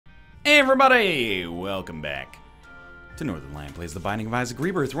Hey everybody, welcome back to Northernlion Plays The Binding of Isaac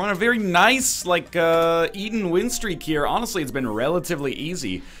Rebirth. We're on a very nice, Eden win streak here. Honestly, it's been relatively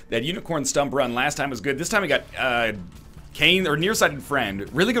easy. That unicorn stump run last time was good. This time we got, Kane, or Nearsighted Friend.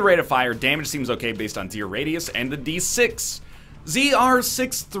 Really good rate of fire. Damage seems okay based on tier radius. And the D6.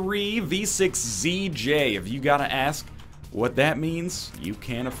 ZR63 V6ZJ. If you gotta ask what that means, you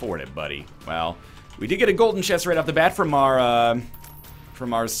can't afford it, buddy. Well, we did get a golden chest right off the bat from our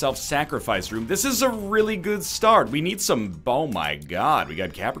self-sacrifice room. This is a really good start. We need some, oh my god, we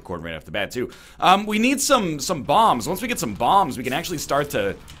got Capricorn right off the bat too. We need some bombs. Once we get some bombs, we can actually start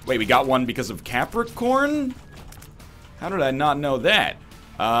to, wait, we got one because of Capricorn? How did I not know that?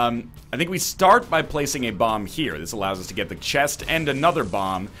 I think we start by placing a bomb here. This allows us to get the chest and another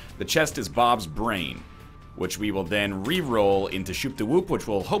bomb. The chest is Bob's Brain, which we will then re-roll into Shoop the Whoop, which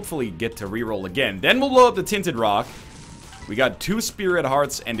we'll hopefully get to re-roll again. Then we'll blow up the Tinted Rock. We got 2 Spirit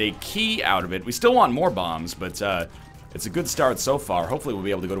Hearts and a key out of it. We still want more bombs, but it's a good start so far. Hopefully we'll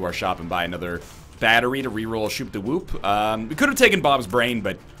be able to go to our shop and buy another battery to re-roll Shoop the Whoop. We could have taken Bob's Brain,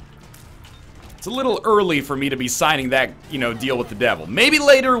 but it's a little early for me to be signing that, deal with the devil. Maybe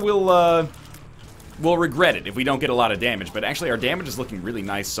later we'll regret it if we don't get a lot of damage. But actually our damage is looking really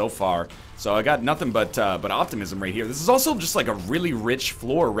nice so far. So I got nothing but optimism right here. This is also just like a really rich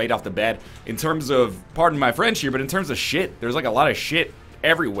floor right off the bat in terms of, pardon my French here, but in terms of shit. There's like a lot of shit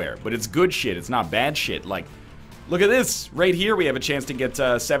everywhere, but it's good shit. It's not bad shit. Like, look at this. Right here we have a chance to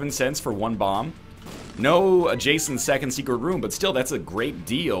get 7 cents for 1 bomb. No adjacent second secret room, but still that's a great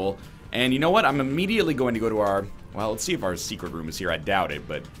deal. And you know what? I'm immediately going to go to our, well, let's see if our secret room is here. I doubt it,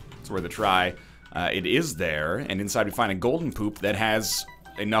 but it's worth a try. It is there, and inside we find a golden poop that has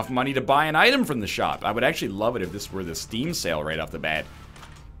enough money to buy an item from the shop. I would actually love it if this were the Steam sale right off the bat.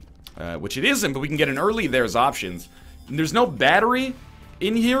 Which it isn't, but we can get an early there's options. And there's no battery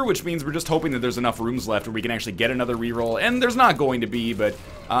in here, which means we're just hoping that there's enough rooms left where we can actually get another reroll. And there's not going to be, but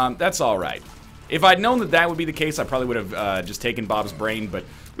that's alright. If I'd known that that would be the case, I probably would have just taken Bob's Brain, but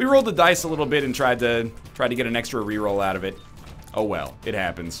we rolled the dice a little bit and tried to get an extra reroll out of it. Oh well, it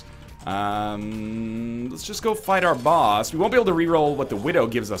happens. Let's just go fight our boss. We won't be able to reroll what the Widow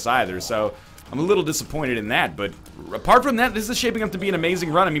gives us either, so I'm a little disappointed in that, but apart from that, this is shaping up to be an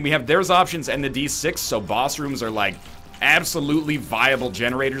amazing run. I mean, we have there's options and the D6, so boss rooms are like absolutely viable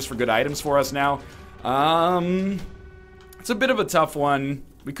generators for good items for us now. It's a bit of a tough one.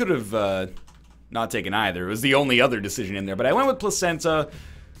 We could have not taken either. It was the only other decision in there, but I went with Placenta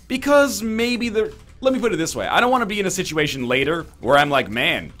because maybe let me put it this way. I don't want to be in a situation later where I'm like,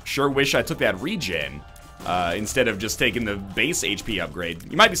 man, sure wish I took that regen instead of just taking the base HP upgrade.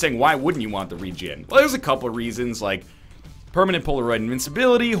 You might be saying, why wouldn't you want the regen? Well, there's a couple of reasons, like permanent Polaroid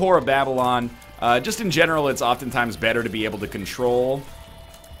invincibility, Horror Babylon. Just in general, it's oftentimes better to be able to control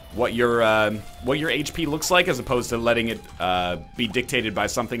what your HP looks like as opposed to letting it be dictated by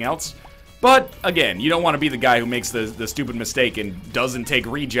something else. But, again, you don't want to be the guy who makes the stupid mistake and doesn't take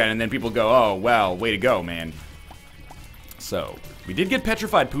regen, and then people go, oh, well, way to go, man. So, we did get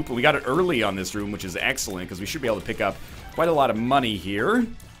Petrified Poop, but we got it early on this room, which is excellent, because we should be able to pick up quite a lot of money here.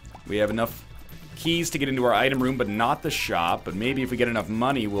 We have enough keys to get into our item room, but not the shop. But maybe if we get enough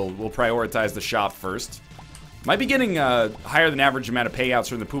money, we'll prioritize the shop first. Might be getting a higher than average amount of payouts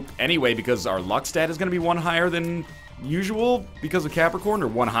from the poop anyway, because our luck stat is going to be 1 higher than usual because of Capricorn, or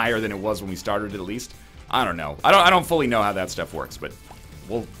 1 higher than it was when we started at least. I don't know. I don't fully know how that stuff works, but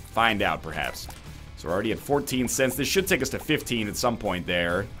we'll find out perhaps. So we're already at 14 cents. This should take us to 15 at some point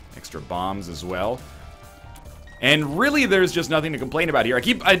there. Extra bombs as well. And really, there's just nothing to complain about here.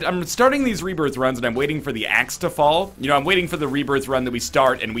 I'm starting these Rebirth runs and I'm waiting for the axe to fall. I'm waiting for the Rebirth run that we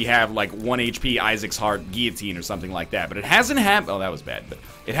start and we have like 1 HP Isaac's Heart Guillotine or something like that. But it hasn't happened. Oh, that was bad. But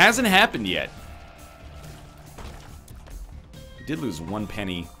it hasn't happened yet. Did lose 1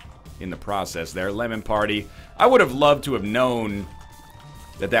 penny in the process there. Lemon Party. I would have loved to have known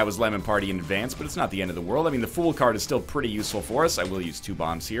that was Lemon Party in advance, but it's not the end of the world. I mean, the Fool card is still pretty useful for us. I will use 2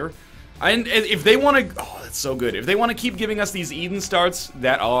 bombs here. And if they want to... Oh, that's so good. If they want to keep giving us these Eden starts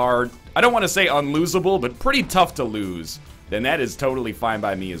that are, I don't want to say unlosable, but pretty tough to lose, then that is totally fine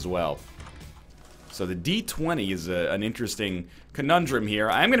by me as well. So the D20 is an interesting conundrum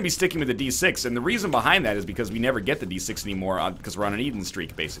here. I'm going to be sticking with the D6, and the reason behind that is because we never get the D6 anymore because we're on an Eden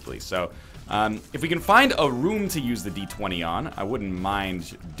streak, basically. So if we can find a room to use the D20 on, I wouldn't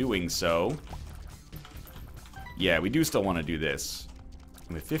mind doing so. Yeah, we do still want to do this.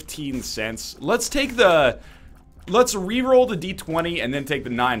 With 15 cents, let's re-roll the D20 and then take the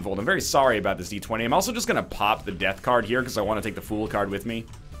 9-volt. I'm very sorry about this D20. I'm also just going to pop the Death card here because I want to take the Fool card with me.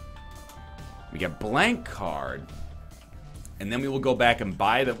 We got Blank card. And then we will go back and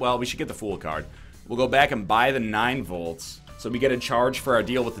buy the... Well, we should get the Fool card. We'll go back and buy the 9 volts. So we get a charge for our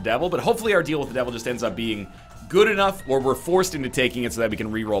deal with the devil. But hopefully our deal with the devil just ends up being good enough, or we're forced into taking it so that we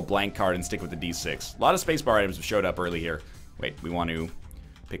can reroll blank card and stick with the D6. A lot of spacebar items have showed up early here. Wait, we want to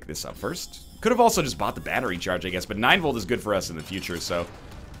pick this up first. Could have also just bought the battery charge, I guess. But 9 volt is good for us in the future, so...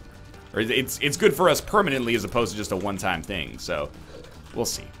 Or it's good for us permanently as opposed to just a one-time thing. So we'll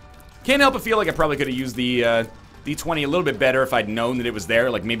see. Can't help but feel like I probably could have used the D20 a little bit better if I'd known that it was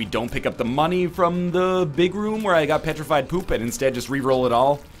there. Like maybe don't pick up the money from the big room where I got petrified poop and instead just re-roll it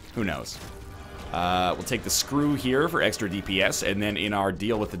all. Who knows? We'll take the screw here for extra DPS, and then in our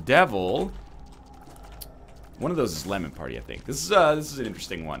deal with the devil, one of those is Lemon Party, I think. This is an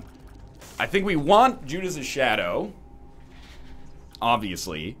interesting one. I think we want Judas's Shadow,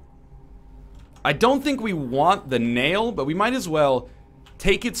 obviously. I don't think we want the nail, but we might as well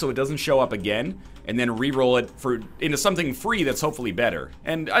take it so it doesn't show up again, and then re-roll it into something free that's hopefully better.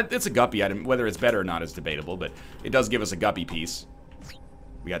 And it's a guppy item. Whether it's better or not is debatable, but it does give us a guppy piece.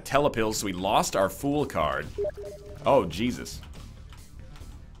 We got telepills, so we lost our Fool card. Oh, Jesus.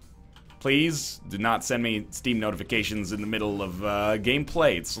 Please do not send me Steam notifications in the middle of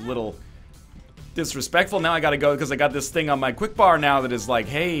gameplay. It's a little disrespectful. Now I gotta go because I got this thing on my quick bar now that is like,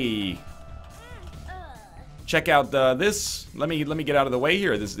 hey... Check out this. Let me get out of the way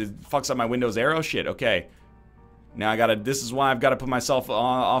here. This fucks up my Windows arrow shit. Okay. Now I gotta. This is why I've got to put myself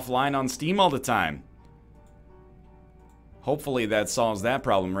offline on Steam all the time. Hopefully that solves that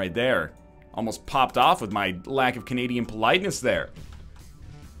problem right there. Almost popped off with my lack of Canadian politeness there.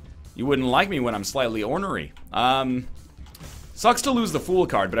 You wouldn't like me when I'm slightly ornery. Sucks to lose the Fool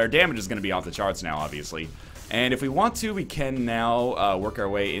card, but our damage is going to be off the charts now, obviously. And if we want to, we can now work our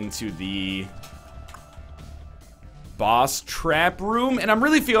way into the boss trap room, and I'm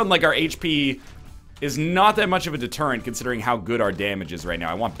really feeling like our HP is not that much of a deterrent considering how good our damage is right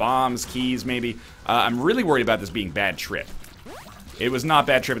now. I want bombs, keys, maybe. I'm really worried about this being bad trip. It was not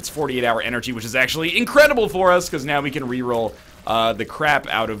bad trip. It's 48-hour energy, which is actually incredible for us because now we can reroll the crap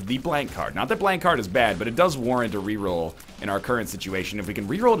out of the blank card. Not that blank card is bad, but it does warrant a reroll in our current situation. If we can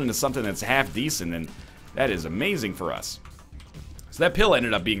reroll it into something that's half decent, then that is amazing for us. So that pill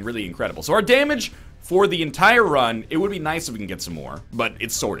ended up being really incredible. So our damage for the entire run, it would be nice if we can get some more, but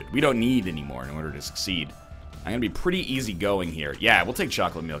it's sorted. We don't need any more in order to succeed. I'm gonna be pretty easy going here. Yeah, we'll take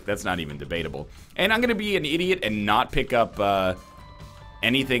chocolate milk. That's not even debatable. And I'm gonna be an idiot and not pick up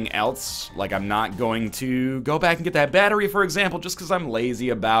anything else. Like, I'm not going to go back and get that battery, for example, just because I'm lazy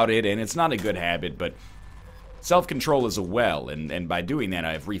about it, and it's not a good habit, but self-control is a well, and by doing that,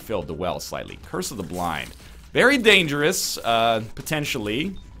 I've refilled the well slightly. Curse of the Blind. Very dangerous,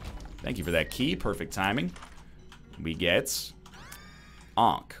 potentially. Thank you for that key. Perfect timing. We get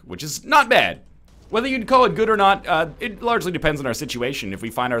Ankh, which is not bad. Whether you'd call it good or not, it largely depends on our situation. If we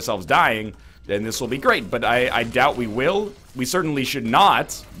find ourselves dying, then this will be great. But I doubt we will. We certainly should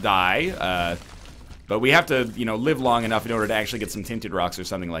not die. But we have to, you know, live long enough in order to actually get some tinted rocks or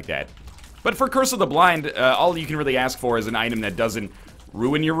something like that. But for Curse of the Blind, all you can really ask for is an item that doesn't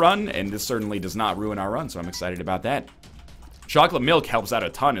ruin your run. And this certainly does not ruin our run, so I'm excited about that. Chocolate milk helps out a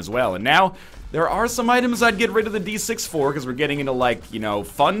ton as well. And now, there are some items I'd get rid of the D6 for, because we're getting into, like, you know,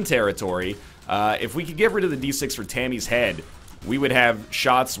 fun territory. If we could get rid of the D6 for Tammy's head, we would have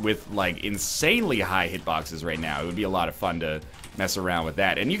shots with, like, insanely high hitboxes right now. It would be a lot of fun to mess around with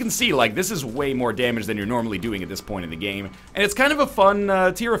that. And you can see, like, this is way more damage than you're normally doing at this point in the game. And it's kind of a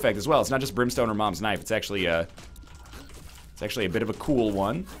fun tier effect as well. It's not just Brimstone or Mom's Knife. It's actually a bit of a cool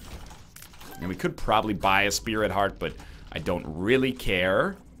one. And we could probably buy a Spirit Heart, but I don't really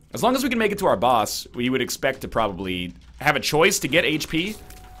care. As long as we can make it to our boss, we would expect to probably have a choice to get HP.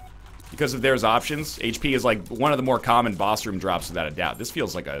 Because if there's options, HP is like one of the more common boss room drops without a doubt. This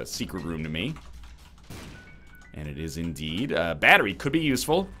feels like a secret room to me. And it is indeed. Battery could be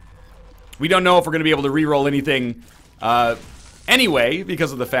useful. We don't know if we're going to be able to reroll anything anyway,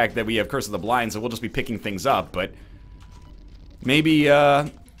 because of the fact that we have Curse of the Blind, so we'll just be picking things up. But maybe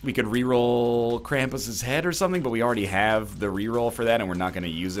we could reroll Krampus's head or something, but we already have the reroll for that, and we're not going to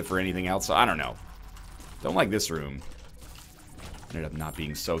use it for anything else. So I don't know. Don't like this room. Ended up not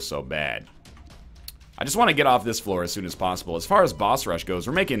being so bad. I just want to get off this floor as soon as possible. As far as boss rush goes,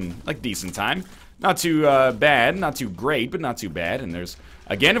 we're making, like, decent time. Not too bad, not too great, but not too bad. And there's,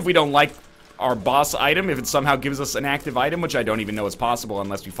 again, if we don't like our boss item, if it somehow gives us an active item, which I don't even know is possible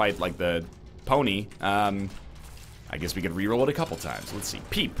unless we fight, like, the pony, I guess we could reroll it a couple times. Let's see.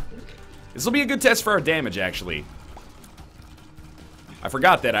 Peep. This will be a good test for our damage, actually. I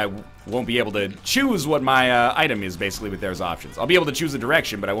forgot that I won't be able to choose what my item is, basically, with there's options. I'll be able to choose the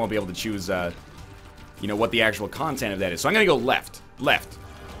direction, but I won't be able to choose you know, what the actual content of that is. So I'm gonna go left. Left.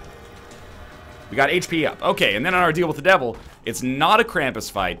 We got HP up. Okay, and then on our deal with the devil, it's not a Krampus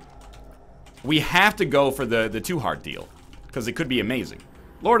fight. We have to go for the 2-heart deal, because it could be amazing.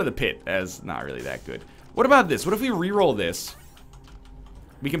 Lord of the Pit, as not really that good. What about this? What if we reroll this?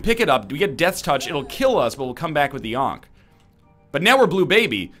 We can pick it up, we get Death's Touch, it'll kill us, but we'll come back with the Ankh. But now we're Blue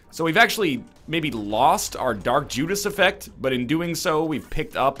Baby, so we've actually maybe lost our Dark Judas effect, but in doing so, we've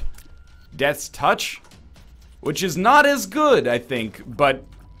picked up Death's Touch, which is not as good, I think, but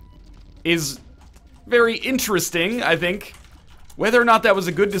is very interesting, I think. Whether or not that was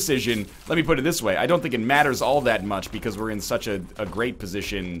a good decision, let me put it this way, I don't think it matters all that much because we're in such a great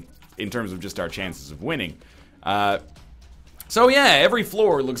position in terms of just our chances of winning. So yeah, every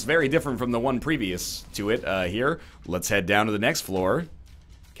floor looks very different from the one previous to it here. Let's head down to the next floor.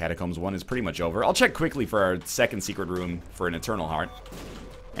 Catacombs 1 is pretty much over. I'll check quickly for our second secret room for an Eternal Heart.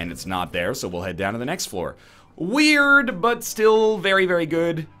 And it's not there, so we'll head down to the next floor. Weird, but still very, very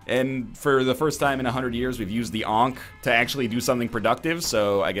good. And for the first time in 100 years, we've used the Ankh to actually do something productive,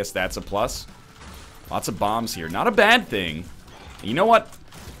 so I guess that's a plus. Lots of bombs here. Not a bad thing. You know what?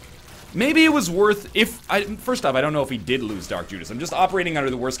 Maybe it was worth first off, I don't know if we did lose Dark Judas. I'm just operating under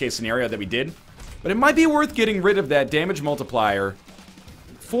the worst case scenario that we did. But it might be worth getting rid of that damage multiplier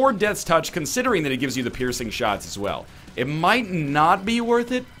for Death's Touch, considering that it gives you the piercing shots as well. It might not be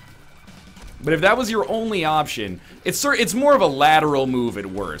worth it, but if that was your only option, it's more of a lateral move at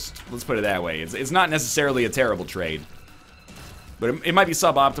worst. Let's put it that way. It's not necessarily a terrible trade. But it might be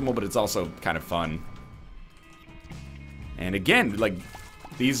suboptimal, but it's also kind of fun. And again, like,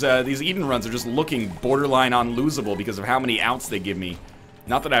 these Eden runs are just looking borderline unlosable because of how many outs they give me.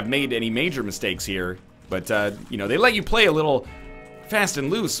 Not that I've made any major mistakes here, but, you know, they let you play a little fast and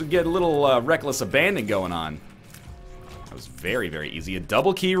loose, so get a little reckless abandon going on. That was very, very easy. A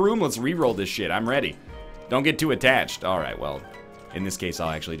double key room? Let's re-roll this shit. I'm ready. Don't get too attached. Alright, well, in this case, I'll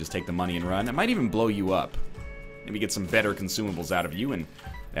actually just take the money and run. I might even blow you up. Maybe get some better consumables out of you, and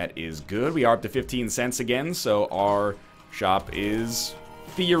that is good. We are up to 15 cents again, so our shop is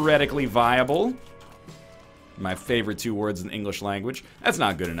theoretically viable. My favorite 2 words in the English language. That's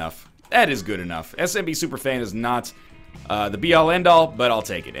not good enough. That is good enough. SMB Superfan is not the be-all, end-all, but I'll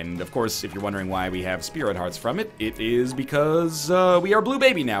take it. And, of course, if you're wondering why we have Spirit Hearts from it, it is because we are Blue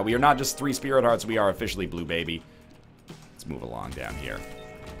Baby now. We are not just 3 Spirit Hearts, we are officially Blue Baby. Let's move along down here.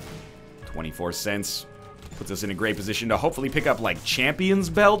 24 cents. Puts us in a great position to hopefully pick up, like, Champion's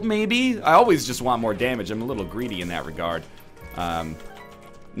Belt, maybe? I always just want more damage. I'm a little greedy in that regard.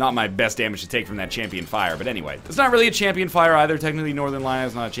 Not my best damage to take from that Champion Fire, but anyway. It's not really a Champion Fire either. Technically, Northern Lion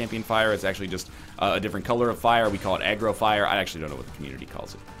is not a Champion Fire. It's actually just a different color of fire. We call it Aggro Fire. I actually don't know what the community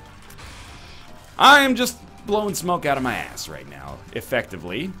calls it. I'm just blowing smoke out of my ass right now,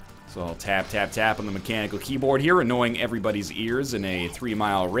 effectively. So I'll tap, tap, tap on the mechanical keyboard here, annoying everybody's ears in a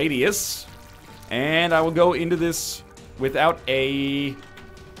 3-mile radius. And I will go into this without a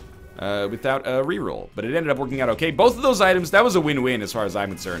reroll, but it ended up working out okay. Both of those items, that was a win-win as far as I'm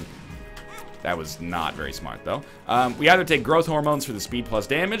concerned. That was not very smart, though. We either take growth hormones for the speed plus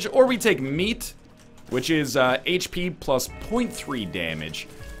damage, or we take meat, which is HP plus 0.3 damage.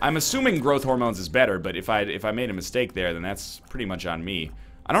 I'm assuming growth hormones is better, but if I made a mistake there, then that's pretty much on me.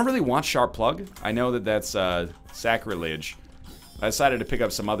 I don't really want Sharp Plug. I know that that's sacrilege. I decided to pick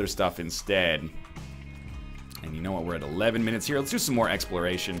up some other stuff instead. And you know what? We're at 11 minutes here. Let's do some more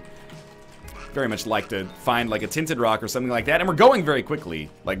exploration. Very much like to find like a tinted rock or something like that, and we're going very quickly.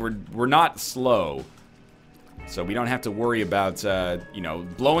 Like we're not slow, so we don't have to worry about you know,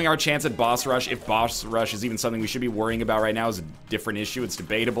 blowing our chance at boss rush. If boss rush is even something we should be worrying about right now is a different issue. It's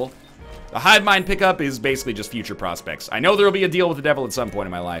debatable. The hive mind pickup is basically just future prospects. I know there will be a deal with the devil at some point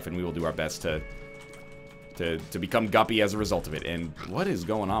in my life, and we will do our best to become guppy as a result of it. And what is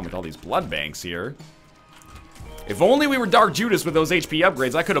going on with all these blood banks here? If only we were Dark Judas with those HP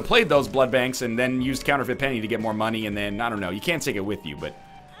upgrades, I could have played those blood banks and then used Counterfeit Penny to get more money, and then, I don't know, you can't take it with you, but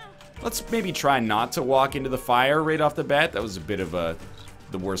let's maybe try not to walk into the fire right off the bat. That was a bit of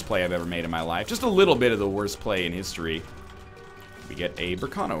the worst play I've ever made in my life. Just a little bit of the worst play in history. We get a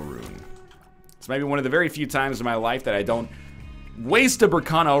Berkano rune. It's maybe one of the very few times in my life that I don't waste a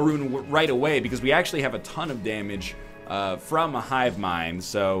Berkano rune right away, because we actually have a ton of damage from a hive mind,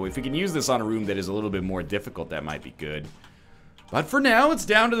 so if we can use this on a room that is a little bit more difficult, that might be good. But for now, it's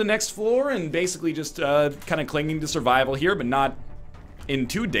down to the next floor, and basically just kind of clinging to survival here, but not in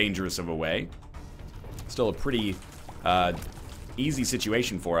too dangerous of a way. Still a pretty easy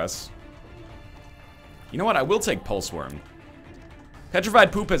situation for us. You know what? I will take Pulse Worm.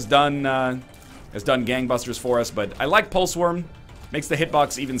 Petrified Poop has done gangbusters for us, but I like Pulse Worm. Makes the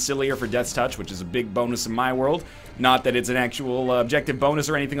hitbox even sillier for Death's Touch, which is a big bonus in my world. Not that it's an actual objective bonus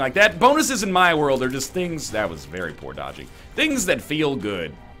or anything like that. Bonuses in my world are just things... That was very poor dodging. Things that feel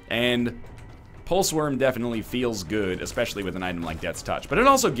good. And Pulse Worm definitely feels good, especially with an item like Death's Touch. But it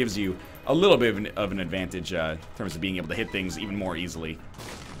also gives you a little bit of an advantage in terms of being able to hit things even more easily.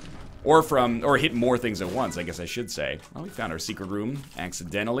 Or hit more things at once, I guess I should say. Well, we found our secret room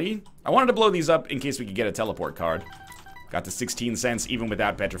accidentally. I wanted to blow these up in case we could get a teleport card. Got to 16 cents even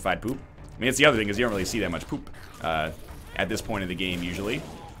without petrified poop. I mean, it's the other thing is you don't really see that much poop at this point in the game usually.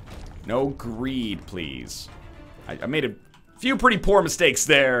 No greed, please. I made a few pretty poor mistakes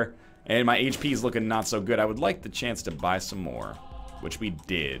there, and my HP is looking not so good. I would like the chance to buy some more, which we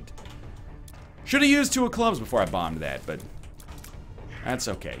did. Should have used 2 of clubs before I bombed that, but that's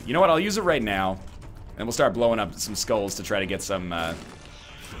okay. You know what? I'll use it right now, and we'll start blowing up some skulls to try to get some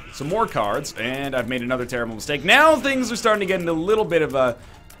more cards. And I've made another terrible mistake. Now things are starting to get into a little bit of a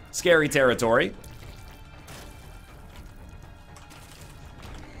scary territory.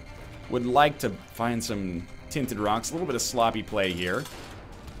 Would like to find some tinted rocks. A little bit of sloppy play here.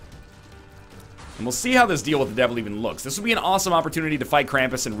 And we'll see how this deal with the devil even looks. This would be an awesome opportunity to fight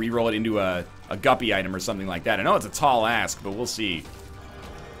Krampus and re-roll it into a guppy item or something like that. I know it's a tall ask, but we'll see.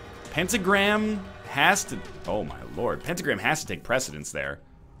 Pentagram has to... Oh my lord. Pentagram has to take precedence there.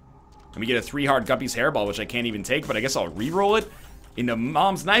 And we get a 3-heart Guppy's Hairball, which I can't even take, but I guess I'll re-roll it into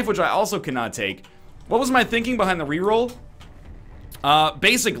Mom's Knife, which I also cannot take. What was my thinking behind the re-roll?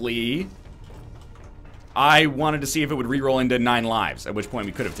 Basically, I wanted to see if it would re-roll into 9 lives, at which point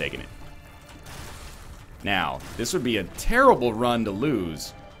we could have taken it. Now, this would be a terrible run to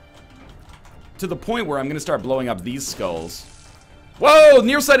lose. To the point where I'm going to start blowing up these skulls. Whoa!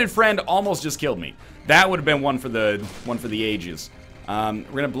 Nearsighted friend almost just killed me. That would have been one for the ages. We're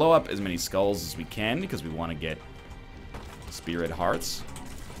going to blow up as many skulls as we can because we want to get spirit hearts.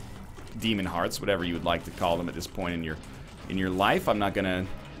 Demon hearts, whatever you would like to call them at this point in your life. I'm not going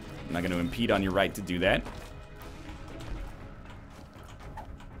to impede on your right to do that.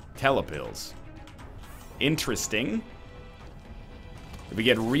 Telepills. Interesting. If we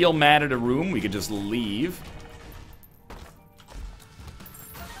get real mad at a room, we could just leave.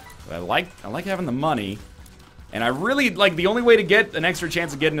 But I like having the money. And I really, like, the only way to get an extra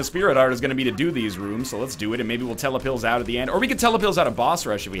chance of getting a Spirit Heart is going to be to do these rooms, so let's do it, and maybe we'll Telepills out at the end. Or we could Telepills out of Boss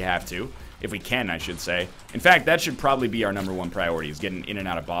Rush if we have to. If we can, I should say. In fact, that should probably be our #1 priority, is getting in and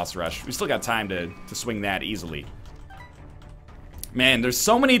out of Boss Rush. We still got time to swing that easily. Man, there's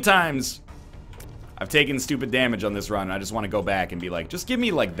so many times I've taken stupid damage on this run, and I just want to go back and be like, just give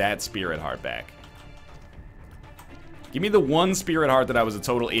me, like, that Spirit Heart back. Give me the one Spirit Heart that I was a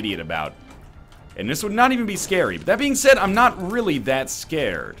total idiot about. And this would not even be scary. But that being said, I'm not really that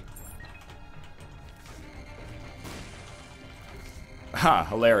scared. Ha,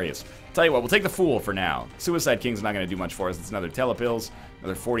 hilarious. Tell you what, we'll take the Fool for now. Suicide King's not going to do much for us. It's another Telepills,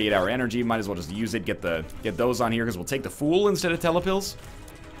 another 48-hour energy. Might as well just use it, get those on here, because we'll take the Fool instead of Telepills.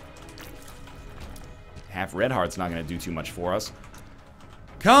 Half Red Heart's not going to do too much for us.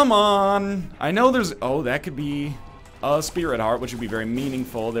 Come on! I know there's... Oh, that could be a Spirit Heart, which would be very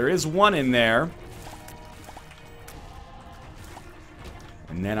meaningful. There is one in there.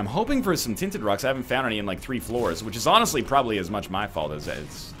 And then I'm hoping for some Tinted Rocks. I haven't found any in like 3 floors, which is honestly probably as much my fault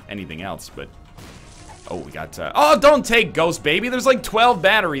as anything else, but... Oh, we got... Oh, don't take Ghost Baby! There's like 12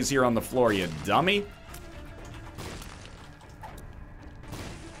 batteries here on the floor, you dummy!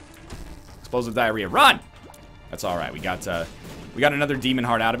 Explosive Diarrhea, run! That's alright, we got another Demon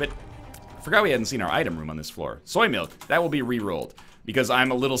Heart out of it. I forgot we hadn't seen our item room on this floor. Soy Milk, that will be re-rolled. Because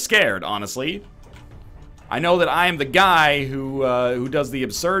I'm a little scared, honestly. I know that I am the guy who does the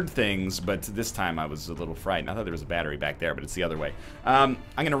absurd things, but this time I was a little frightened. I thought there was a battery back there, but it's the other way. I'm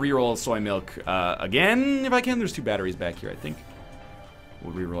gonna re-roll Soy Milk again, if I can. There's 2 batteries back here, I think.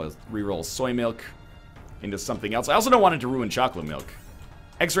 We'll re-roll Soy Milk into something else. I also don't want it to ruin Chocolate Milk.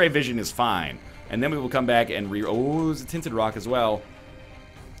 X-Ray Vision is fine. And then we will come back and oh, there's a Tinted Rock as well.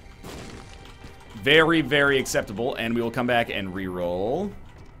 Very, very acceptable. And we will come back and re-roll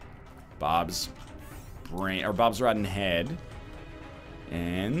Bob's Brain, or Bob's Rotten Head.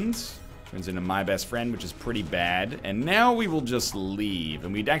 And turns into My Best Friend, which is pretty bad. And now we will just leave.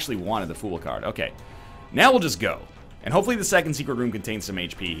 And we actually wanted the Fool card. Okay. Now we'll just go. And hopefully the second secret room contains some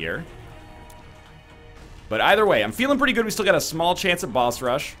HP here. But either way, I'm feeling pretty good. We still got a small chance at Boss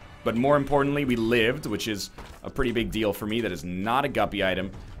Rush. But more importantly, we lived, which is a pretty big deal for me. That is not a Guppy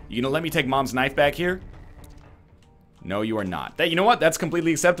item. You gonna let me take Mom's Knife back here? No, you are not. You know what? That's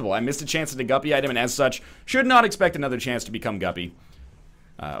completely acceptable. I missed a chance at a Guppy item, and as such, should not expect another chance to become Guppy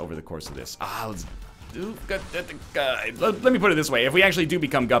over the course of this. Let me put it this way. If we actually do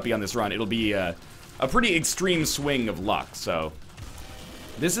become Guppy on this run, it'll be a pretty extreme swing of luck. So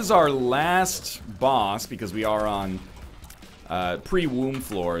this is our last boss because we are on pre-womb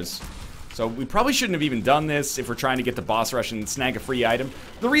floors. So we probably shouldn't have even done this if we're trying to get the boss rush and snag a free item.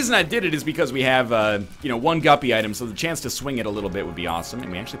 The reason I did it is because we have, you know, one Guppy item, so the chance to swing it a little bit would be awesome.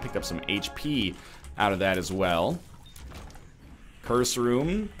 And we actually picked up some HP out of that as well. Curse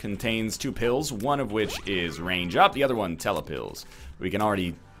Room contains 2 pills, one of which is range up, the other one telepills. We can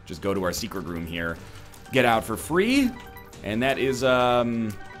already just go to our secret room here, get out for free, and that is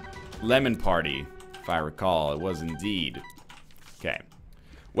Lemon Party, if I recall. It was indeed. Okay.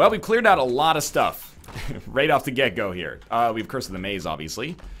 Well, we've cleared out a lot of stuff right off the get-go here. We've Curse of the Maze,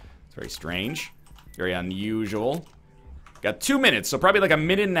 obviously. It's very strange, very unusual. Got 2 minutes, so probably like a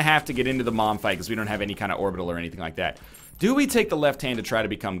minute and a half to get into the mom fight because we don't have any kind of orbital or anything like that. Do we take the left hand to try to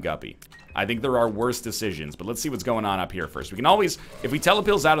become Guppy? I think there are worse decisions, but let's see what's going on up here first. We can always, if we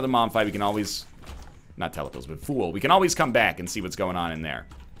telepills out of the mom fight, we can always, not telepills, but fool, we can always come back and see what's going on in there.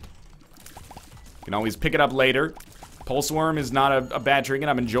 We can always pick it up later. Pulse Worm is not a bad trinket.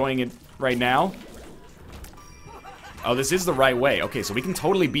 I'm enjoying it right now. Oh, this is the right way. Okay, so we can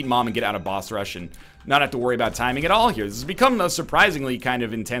totally beat Mom and get out of boss rush and not have to worry about timing at all here. This has become a surprisingly kind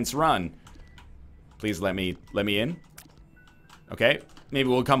of intense run. Please let me in. Okay, maybe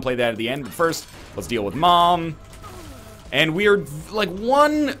we'll come play that at the end. But first, let's deal with Mom. And we're like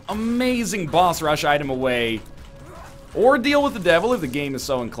one amazing boss rush item away, or deal with the devil if the game is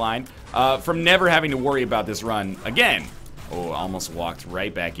so inclined, from never having to worry about this run again. Oh, almost walked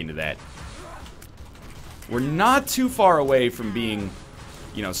right back into that. We're not too far away from being,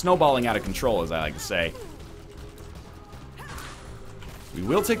 you know, snowballing out of control, as I like to say. We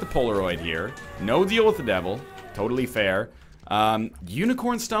will take the Polaroid here. No deal with the devil. Totally fair.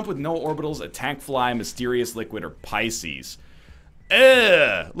 Unicorn Stump with no orbitals, Attack Fly, Mysterious Liquid, or Pisces.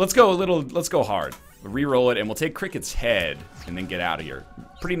 Let's go hard. We'll re-roll it, and we'll take Cricket's head, and then get out of here.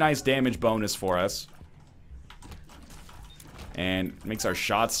 Pretty nice damage bonus for us. And makes our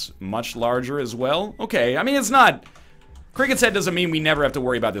shots much larger as well. Okay, I mean, it's not... Cricket's head doesn't mean we never have to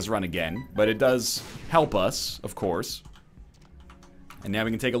worry about this run again, but it does help us, of course. And now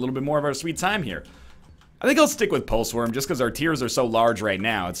we can take a little bit more of our sweet time here. I think I'll stick with Pulse Worm just because our tiers are so large right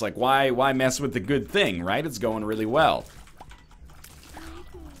now. It's like, why mess with the good thing, right? It's going really well.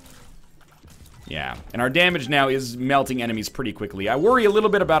 Yeah, and our damage now is melting enemies pretty quickly. I worry a little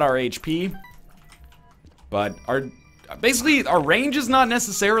bit about our HP, but basically our range is not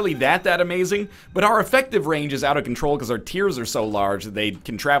necessarily that amazing, but our effective range is out of control because our tiers are so large that they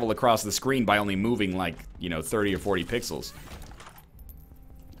can travel across the screen by only moving like, you know, 30 or 40 pixels.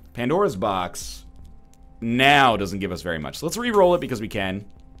 Pandora's Box now doesn't give us very much. So let's re-roll it because we can.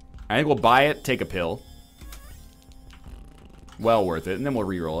 I think we'll buy it, take a pill. Well worth it, and then we'll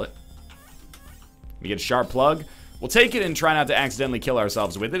re-roll it. We get a Sharp Plug. We'll take it and try not to accidentally kill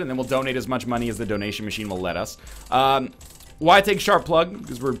ourselves with it, and then we'll donate as much money as the donation machine will let us. Why take Sharp Plug?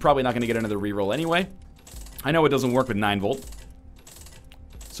 Because we're probably not going to get another reroll anyway. I know it doesn't work with 9-volt.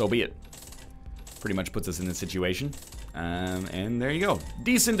 So be it. Pretty much puts us in this situation. And there you go.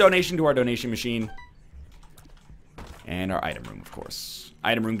 Decent donation to our donation machine. And our item room, of course.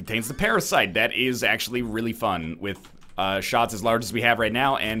 Item room contains the Parasite. That is actually really fun with shots as large as we have right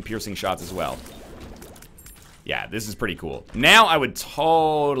now and piercing shots as well. Yeah, this is pretty cool. Now I would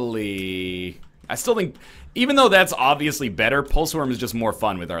totally... I still think, even though that's obviously better, Pulse Worm is just more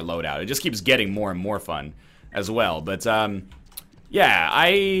fun with our loadout. It just keeps getting more and more fun as well. But, yeah,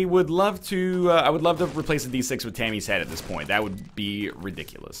 I would love to replace the D6 with Tammy's head at this point. That would be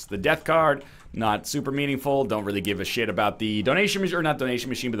ridiculous. The Death card, not super meaningful. Don't really give a shit about the donation machine, or not donation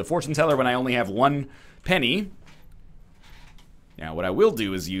machine, but the Fortune Teller when I only have 1 penny. Now, what I will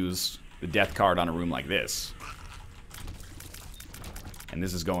do is use the Death card on a room like this. And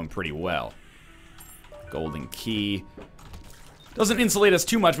this is going pretty well. Golden Key. Doesn't insulate us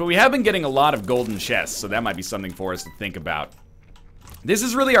too much, but we have been getting a lot of golden chests, so that might be something for us to think about. This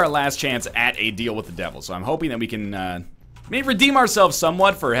is really our last chance at a deal with the devil, so I'm hoping that we can maybe redeem ourselves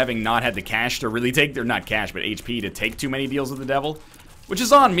somewhat for having not had the cash to really take, or not cash, but HP to take too many deals with the devil. Which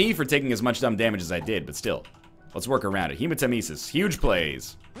is on me for taking as much dumb damage as I did, but still. Let's work around it. Hematemesis. Huge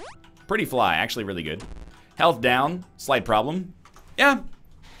plays. Pretty fly. Actually really good. Health down. Slight problem. Yeah.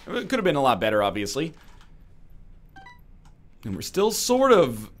 It could have been a lot better, obviously. And we're still sort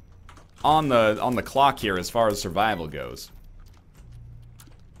of on the clock here as far as survival goes.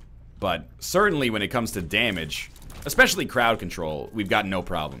 But certainly when it comes to damage, especially crowd control, we've got no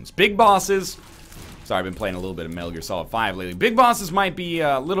problems. Big bosses... Sorry, I've been playing a little bit of Metal Gear Solid 5 lately. Big bosses might be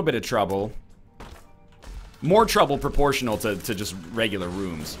a little bit of trouble. more trouble proportional to just regular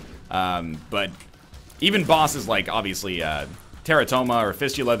rooms. But even bosses like, obviously, Teratoma or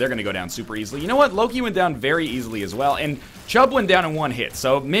Fistula, they're going to go down super easily. You know what? Loki went down very easily as well, and Chubb went down in one hit.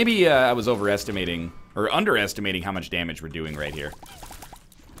 So maybe I was overestimating or underestimating how much damage we're doing right here.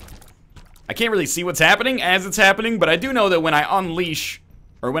 I can't really see what's happening as it's happening, but I do know that when I unleash,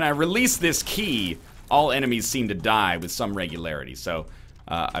 or when I release this key, all enemies seem to die with some regularity. So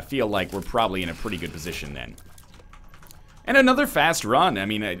I feel like we're probably in a pretty good position then. And another fast run. I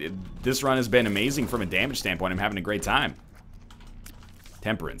mean, this run has been amazing from a damage standpoint. I'm having a great time.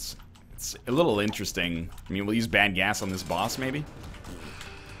 Temperance. It's a little interesting. I mean, we'll use bad gas on this boss, maybe?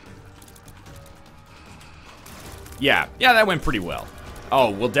 Yeah, that went pretty well. Oh,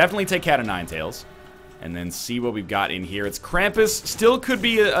 we'll definitely take Cat of Nine Tails. And then see what we've got in here. It's Krampus. Still could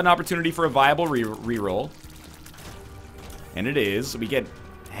be an opportunity for a viable reroll. And it is. We get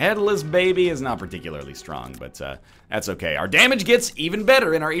Headless Baby is not particularly strong, but that's okay. Our damage gets even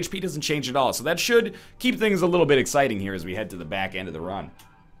better, and our HP doesn't change at all. So that should keep things a little bit exciting here as we head to the back end of the run.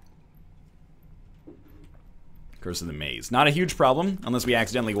 Curse of the Maze. Not a huge problem, unless we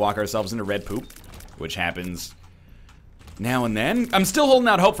accidentally walk ourselves into red poop, which happens now and then. I'm still holding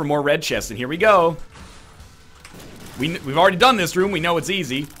out hope for more red chests, and here we go. We've already done this room. We know it's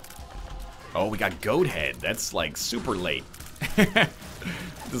easy. Oh, we got Goat Head. That's, like, super late.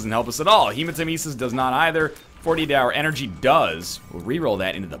 Doesn't help us at all. Hematemesis does not either. 48-hour energy does. We'll reroll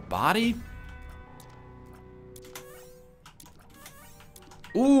that into the body.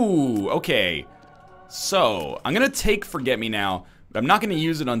 Ooh, okay. So, I'm going to take Forget Me Now, but I'm not going to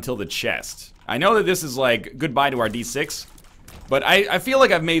use it until the chest. I know that this is like goodbye to our D6, but I feel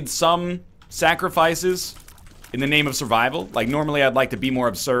like I've made some sacrifices in the name of survival. Like, normally I'd like to be more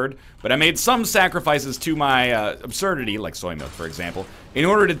absurd, but I made some sacrifices to my absurdity, like soy milk, for example, in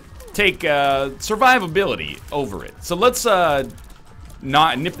order to take survivability over it. So let's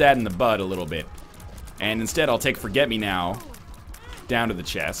not nip that in the bud a little bit. And instead I'll take Forget Me Now down to the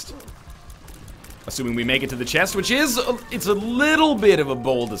chest. Assuming we make it to the chest, which is, it's a little bit of a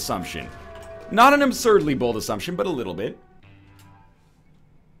bold assumption. Not an absurdly bold assumption, but a little bit.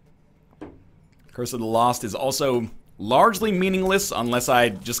 Curse of the Lost is also largely meaningless unless I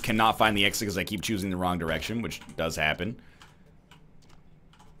just cannot find the exit because I keep choosing the wrong direction, which does happen.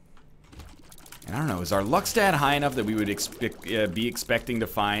 And I don't know, is our luck stat high enough that we would be expecting to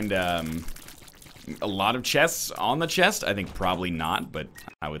find a lot of chests on the chest? I think probably not, but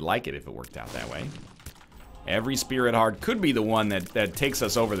I would like it if it worked out that way. Every Spirit Heart could be the one that takes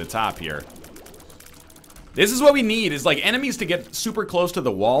us over the top here. This is what we need, is like enemies to get super close to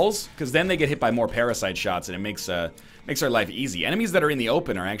the walls, because then they get hit by more parasite shots and it makes our life easy. Enemies that are in the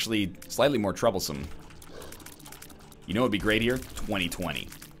open are actually slightly more troublesome. You know what would be great here? 2020.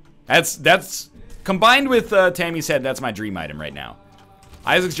 That's combined with Tammy's Head, that's my dream item right now.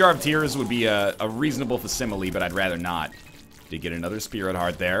 Isaac's Jar of Tears would be a reasonable facsimile, but I'd rather not. Did get another Spirit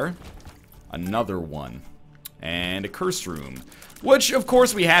Heart there. Another one. And a Curse Room. Which, of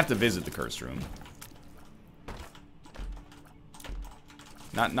course, we have to visit the Curse Room.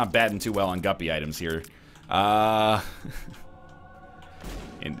 Not batting too well on Guppy items here. And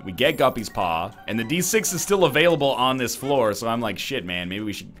we get Guppy's Paw, and the D6 is still available on this floor, so I'm like, shit, man, maybe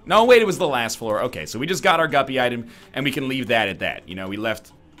we should... No, wait, it was the last floor. Okay, so we just got our Guppy item, and we can leave that at that. You know, we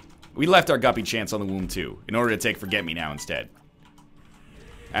left our Guppy chance on the womb, too, in order to take Forget Me Now instead.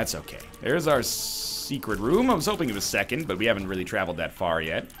 That's okay. There's our secret room. I was hoping it was second, but we haven't really traveled that far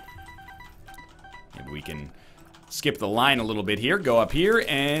yet. Maybe we can skip the line a little bit here, go up here,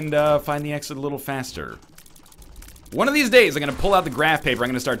 and find the exit a little faster. One of these days, I'm going to pull out the graph paper. I'm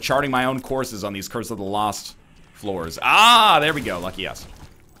going to start charting my own courses on these Curse of the Lost floors. Ah, there we go. Lucky us.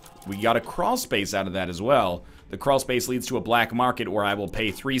 We got a crawl space out of that as well. The crawl space leads to a black market where I will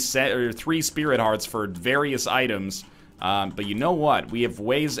pay 3 Spirit Hearts for various items. But you know what? We have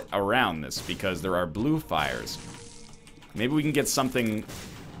ways around this because there are blue fires. Maybe we can get something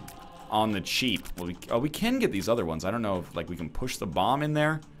on the cheap. Well, we can get these other ones. I don't know if like we can push the bomb in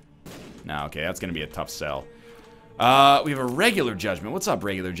there. No, okay, that's going to be a tough sell. We have a regular Judgment. What's up,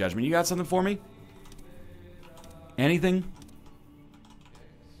 regular Judgment? You got something for me? Anything?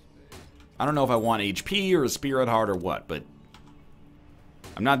 I don't know if I want HP or a Spirit Heart or what, but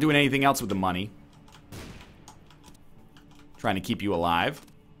I'm not doing anything else with the money. Trying to keep you alive.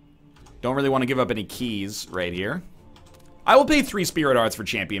 Don't really want to give up any keys right here. I will pay 3 Spirit Hearts for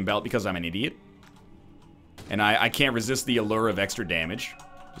Champion Belt because I'm an idiot. And I can't resist the allure of extra damage.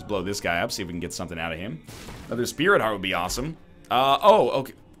 Just blow this guy up, see if we can get something out of him. Another Spirit Heart would be awesome. Oh,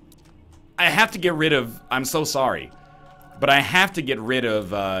 okay. I have to get rid of... I'm so sorry. But I have to get rid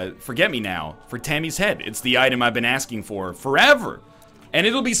of Forget-Me-Now for Tammy's head. It's the item I've been asking for forever. And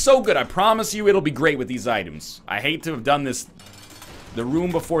it'll be so good. I promise you it'll be great with these items. I hate to have done this the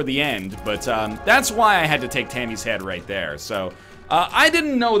room before the end, but that's why I had to take Tammy's head right there. So, I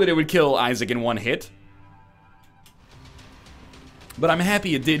didn't know that it would kill Isaac in one hit. But I'm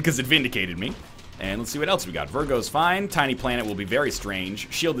happy it did because it vindicated me. And let's see what else we got. Virgo's fine. Tiny Planet will be very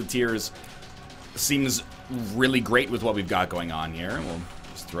strange. Shielded Tears seems really great with what we've got going on here. We'll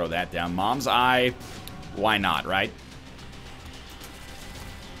just throw that down. Mom's Eye, why not, right?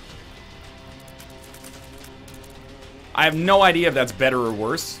 I have no idea if that's better or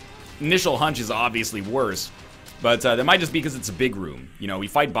worse. Initial hunch is obviously worse, but that might just be because it's a big room. You know, we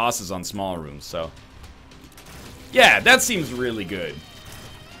fight bosses on small rooms, so. Yeah, that seems really good.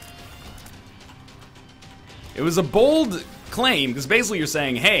 It was a bold claim, because basically you're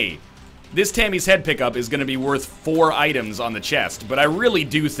saying, hey, this Tammy's head pickup is going to be worth 4 items on the chest, but I really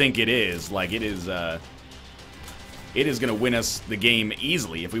do think it is. Like, it is going to win us the game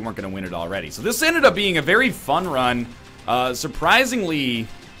easily if we weren't going to win it already. So this ended up being a very fun run. Surprisingly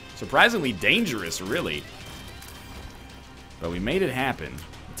dangerous, really. But we made it happen.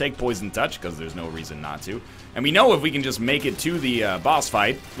 We'll take Poison Touch, because there's no reason not to. And we know if we can just make it to the boss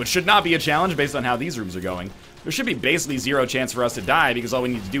fight, which should not be a challenge based on how these rooms are going, there should be basically 0 chance for us to die, because all we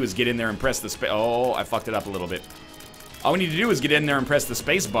need to do is get in there and press the space. Oh, I fucked it up a little bit. All we need to do is get in there and press the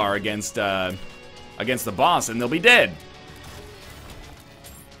space bar against the boss, and they'll be dead.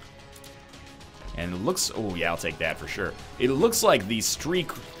 And it looks... Oh, yeah, I'll take that for sure. It looks like the streak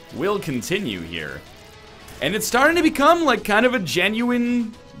will continue here. And it's starting to become, like, kind of a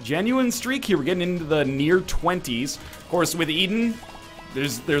genuine streak here. We're getting into the near 20s. Of course, with Eden,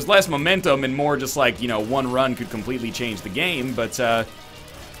 there's less momentum and more just like, you know, one run could completely change the game. But, so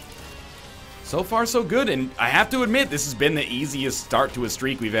far, so good. And I have to admit, this has been the easiest start to a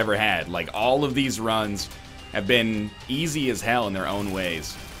streak we've ever had. Like, all of these runs have been easy as hell in their own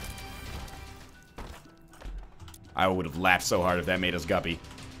ways. I would have laughed so hard if that made us guppy.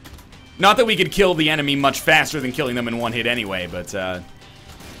 Not that we could kill the enemy much faster than killing them in one hit anyway, but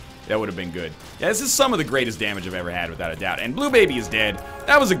that would have been good. Yeah, this is some of the greatest damage I've ever had, without a doubt. And Blue Baby is dead.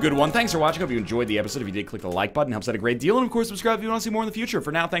 That was a good one. Thanks for watching. Hope you enjoyed the episode. If you did, click the like button. Helps out a great deal. And, of course, subscribe if you want to see more in the future.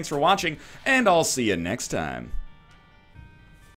 For now, thanks for watching, and I'll see you next time.